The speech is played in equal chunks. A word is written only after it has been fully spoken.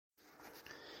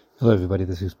Hello everybody,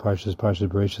 this is Breishis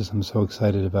Breishis. I'm so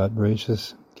excited about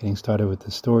Breishis, getting started with the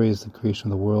stories, the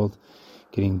creation of the world,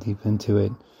 getting deep into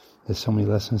it. There's so many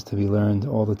lessons to be learned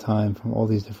all the time from all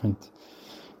these different,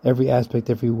 every aspect,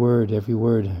 every word.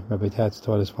 Rabbi Tatz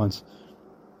taught us once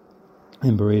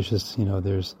in Breishis,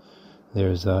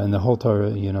 there's in the whole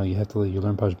Torah, you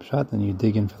learn Parsh Pshat and you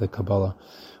dig in for the Kabbalah.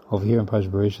 Over here in Parsh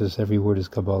Breishis, every word is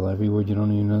Kabbalah. Every word you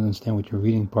don't even understand what you're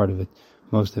reading, part of it,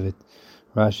 most of it.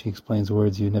 Rashi explains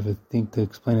words you never think to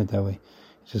explain it that way.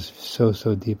 It's just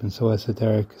so deep and so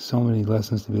esoteric. So many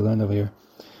lessons to be learned over here.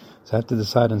 So I have to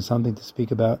decide on something to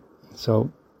speak about.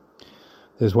 So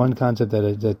there's one concept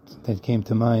that came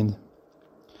to mind.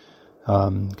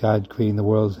 God creating the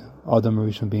world, Adam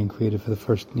Rishon being created for the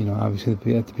first,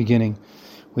 obviously at the beginning.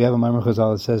 We have a Maimar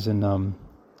Chazal that says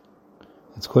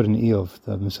it's quoted in Eov.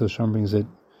 The Mesil Sham brings it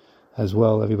as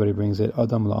well. Everybody brings it.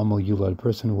 Adam la'amal yulad. A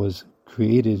person was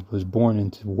born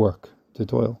into work, to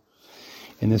toil.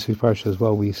 In this week's parsha as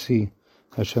well, we see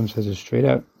Hashem says it straight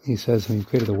out. He says when He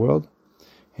created the world,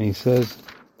 and He says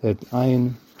that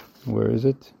ayin, where is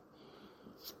it?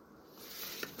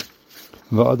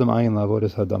 Va'adam ayin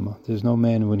la'avodas hadama. There's no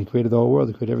man, when He created the whole world,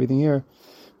 He created everything here,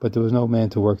 but there was no man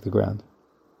to work the ground.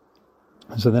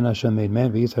 And so then Hashem made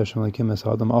man, v'yitz Hashem lakim es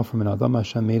adam, all from an adam.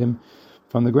 Hashem made him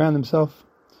from the ground Himself.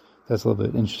 That's a little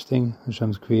bit interesting.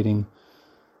 Hashem's creating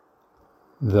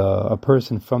a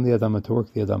person from the Adama to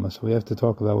work the Adama. So we have to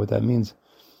talk about what that means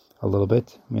a little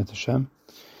bit. Means Hashem.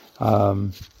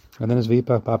 And then there's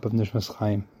V'yipach Papav Nishmas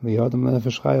Chaim. V'yodam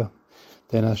Lenefesh Chaya.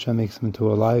 Then Hashem makes him into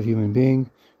a live human being,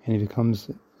 and he comes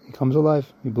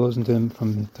alive. He blows into him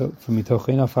from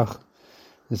Mitochei Nafach.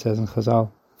 It says in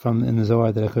Chazal, in the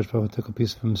Zohar, that HaKadosh Baruch Hu took a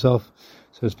piece of Himself,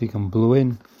 so to speak, and blew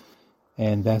in,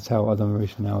 and that's how Adam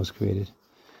Rishon now is created.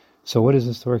 So what is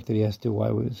this work that he has to do?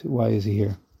 Why is he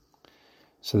here?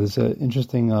 So there's an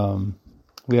interesting.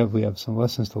 We have some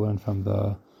lessons to learn from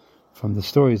the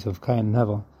stories of Cain and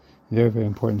Hevel. Very, very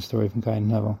important story from Cain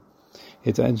and Hevel.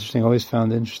 It's interesting. I always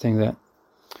found interesting that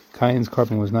Cain's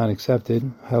carbon was not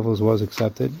accepted. Hevel's was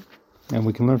accepted, and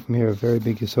we can learn from here a very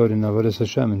big yesod in avodas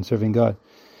Hashem and serving God.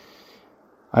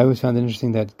 I always found it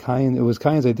interesting that it was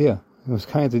Cain's idea. It was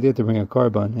Cain's idea to bring a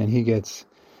carbon, and he gets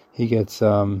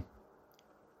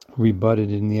rebutted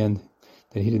in the end,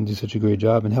 that he didn't do such a great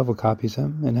job, and Hevel copies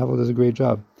him, and Hevel does a great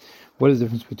job. What is the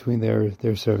difference between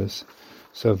their service?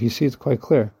 So if you see, it's quite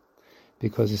clear,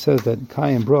 because it says that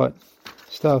Cain brought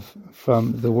stuff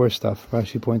from the worst stuff.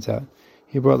 Rashi points out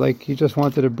he brought, he just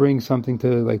wanted to bring something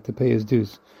to pay his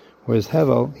dues, whereas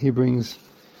Hevel he brings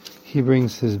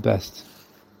his best.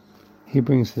 He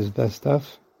brings his best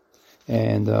stuff,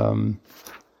 and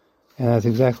that's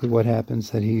exactly what happens.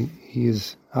 That he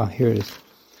is here it is.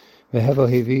 Hevel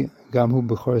hevi gamhu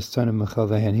b'choras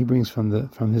tzana. He brings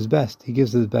from his best. He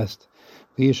gives his best.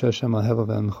 V'yish Hashem al Hevel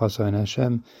ve'al and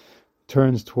Hashem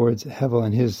turns towards Hevel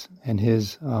and his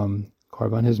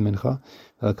korban, his mincha.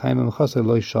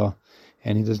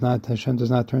 And Hashem does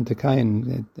not turn to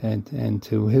Cain and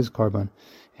to his korban.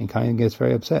 And Cain gets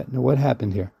very upset. Now what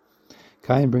happened here?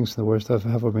 Cain brings the worst stuff.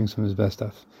 Hevel brings from his best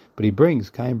stuff. But he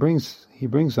brings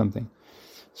something.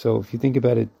 So if you think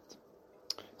about it,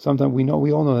 sometimes we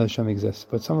all know that Hashem exists,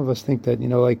 but some of us think that,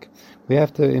 we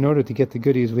have to, in order to get the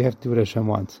goodies, we have to do what Hashem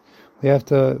wants. We have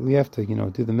to, do the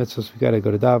mitzvahs. We got to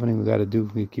go to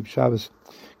davening. We keep Shabbos,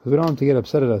 because we don't want him to get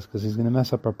upset at us, because he's going to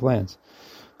mess up our plans.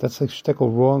 That's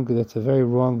wrong. That's a very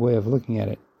wrong way of looking at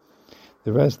it.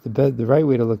 The right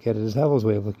way to look at it is Hevel's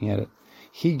way of looking at it.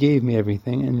 He gave me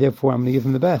everything, and therefore I'm going to give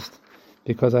him the best,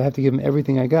 because I have to give him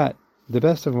everything I got. The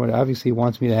best of what obviously he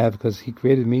wants me to have, because he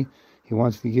created me. He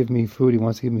wants to give me food. He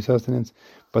wants to give me sustenance.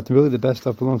 But really the best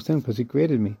stuff belongs to Him, because He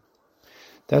created me.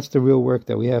 That's the real work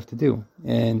that we have to do.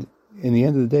 And in the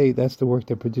end of the day, that's the work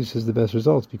that produces the best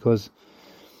results, because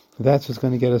that's what's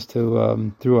going to get us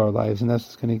to through our lives, and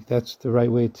that's the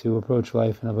right way to approach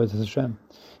life in avodas Hashem.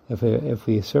 If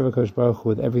we serve HaKadosh Baruch Hu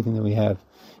with everything that we have,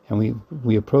 and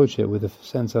we approach it with a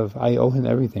sense of, I owe Him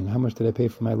everything. How much did I pay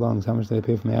for my lungs? How much did I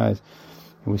pay for my eyes?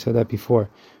 And we said that before.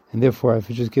 And therefore,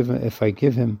 if I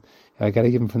give Him, I got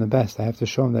to give Him from the best. I have to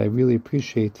show Him that I really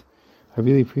appreciate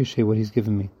what He's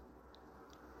given me.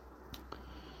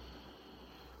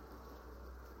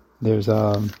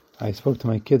 I spoke to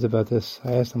my kids about this.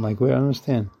 I asked them, I don't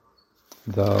understand.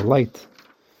 The light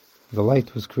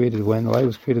was created when the light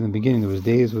was created in the beginning. There was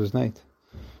days, there was night.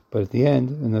 But at the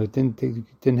end, it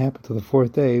didn't happen until the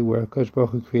fourth day, where HaKadosh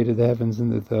Baruch Hu created the heavens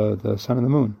and the sun and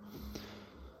the moon.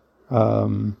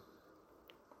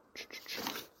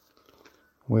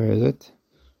 Where is it?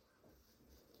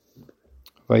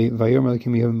 This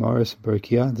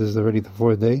is already the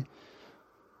fourth day.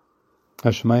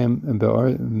 Hashemayim and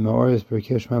Me'oris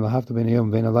B'Rikei Hashemayim L'Hafta Bein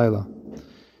Hayom Bein Halayla.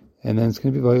 And then it's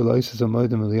going to be there's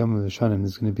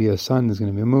going to be a sun, there's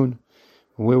going to be a moon.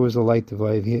 Where was the light till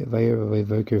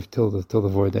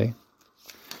the fourth day?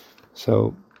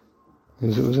 So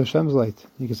it was Hashem's light.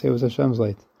 You could say it was Hashem's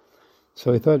light.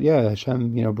 So I thought,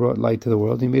 Hashem, brought light to the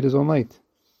world. He made His own light.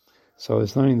 So I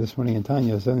was learning this morning in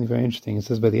Tanya. It's something very interesting. It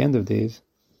says by the end of days,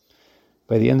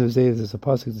 there's a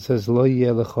pasuk that says, Lo yeh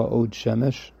lecha od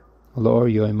shemesh la'or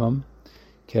yoimam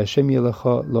ki Hashem yeh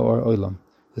lecha la'or olam.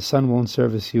 The sun won't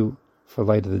service you for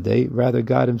light of the day. Rather,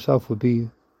 God Himself will be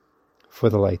for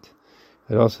the light.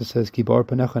 It also says, Ki ba'or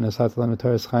panecha nasat lanu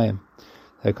taras chayim.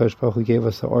 That Kosh Baruch Hu gave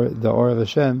us the or of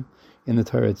Hashem in the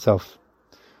Torah itself.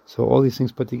 So all these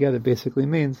things put together basically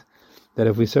means that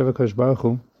if we serve a Kosh Baruch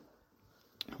Hu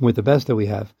with the best that we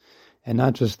have, and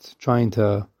not just trying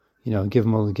to,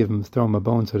 throw him a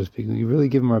bone, so to speak, we really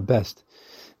give him our best,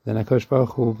 then HaKadosh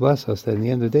Baruch Hu will bless us that in the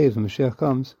end of the days, when Mashiach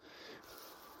comes,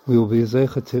 we will be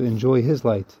zeicha to enjoy His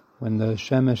light. When the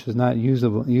Shemesh is not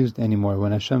used anymore,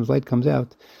 when Hashem's light comes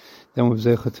out, then we'll be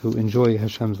zeicha to enjoy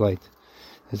Hashem's light.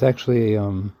 There's actually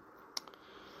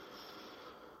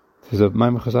there's a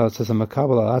Maimar Chazal that says, "A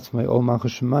makabel al atzmai ol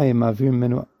malchus shemayim ma'avir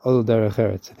menu ol derech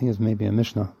eretz." I think it's maybe a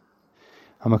Mishnah.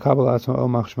 A makabel al atzmai ol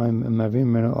malchus shemayim ma'avir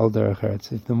menu ol derech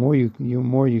eretz. If the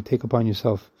more you take upon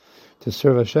yourself to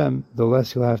serve Hashem, the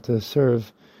less you'll have to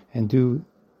serve and do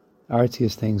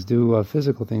artiest things, do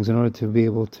physical things in order to be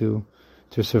able to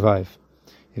survive.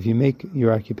 If you make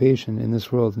your occupation in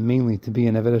this world mainly to be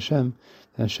an Eved Hashem,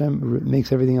 then Hashem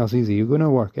makes everything else easy. You're going to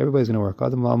work. Everybody's going to work.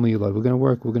 Adam la'amu yilad. We're going to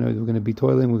work. We're going to be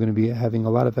toiling. We're going to be having a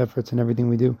lot of efforts in everything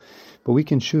we do. But we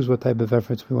can choose what type of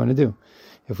efforts we want to do.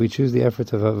 If we choose the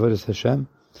efforts of Avodas Hashem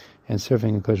and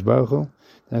serving HaKadosh Baruch Hu,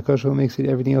 then HaKadosh Baruch Hu makes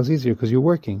everything else easier because you're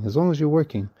working, as long as you're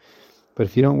working. But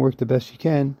if you don't work the best you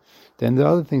can, then there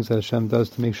are other things that Hashem does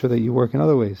to make sure that you work in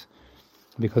other ways.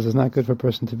 Because it's not good for a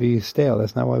person to be stale.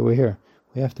 That's not why we're here.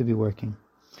 We have to be working.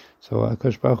 So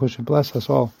HaKadosh Baruch Hu should bless us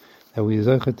all that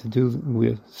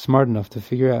we're smart enough to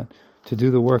figure out to do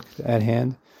the work at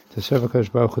hand, to serve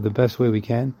HaKadosh Baruch Hu the best way we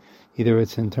can. Either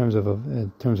it's in terms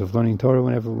of learning Torah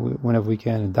whenever we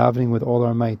can, and davening with all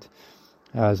our might.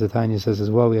 As the Tanya says as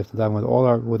well, we have to daven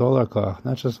with all our koach,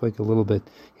 not just like a little bit.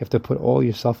 You have to put all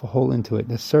yourself a whole into it.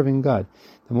 That's serving God.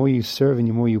 The more you serve and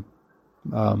the more you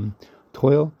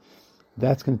toil,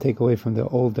 that's going to take away from the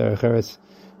old derech eretz.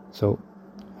 So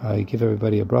I give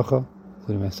everybody a bracha,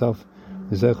 including myself,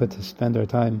 to spend our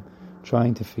time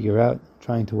trying to figure out,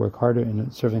 trying to work harder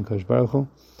in serving Kosh Baruch Hu.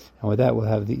 And with that, we'll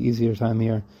have the easier time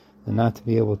here than not to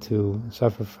be able to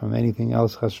suffer from anything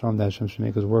else. Chas v'shalom, that Hashem should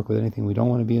make us work with anything we don't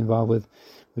want to be involved with.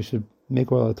 We should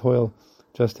make all our toil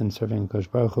just in serving Kosh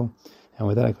Baruch Hu. And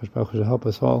with that, Kosh Baruch Hu should help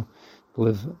us all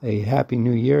live a happy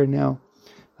new year now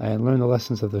and learn the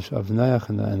lessons of Noach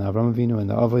and Avraham Avinu and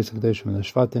the Avos HaKadoshim and the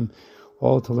Shvatim,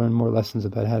 all to learn more lessons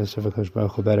about how to serve Kosh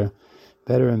Baruch Hu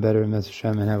better and better in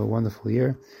Hashem, and have a wonderful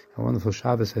year, a wonderful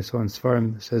Shabbos. I saw in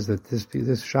Sfarim says that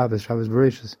this Shabbos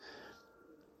Breishis,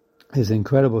 is an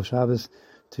incredible Shabbos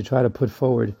to try to put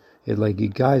forward.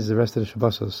 It guides the rest of the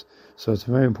Shabbosos. So it's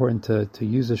very important to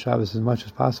use the Shabbos as much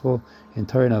as possible in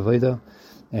Torah and Avodah,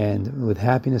 and with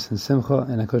happiness and simcha,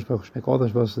 and HaKadosh Baruch Hu should make all the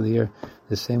Shabbosos of the year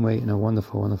the same way, in a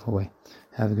wonderful, wonderful way.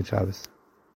 Have a good Shabbos.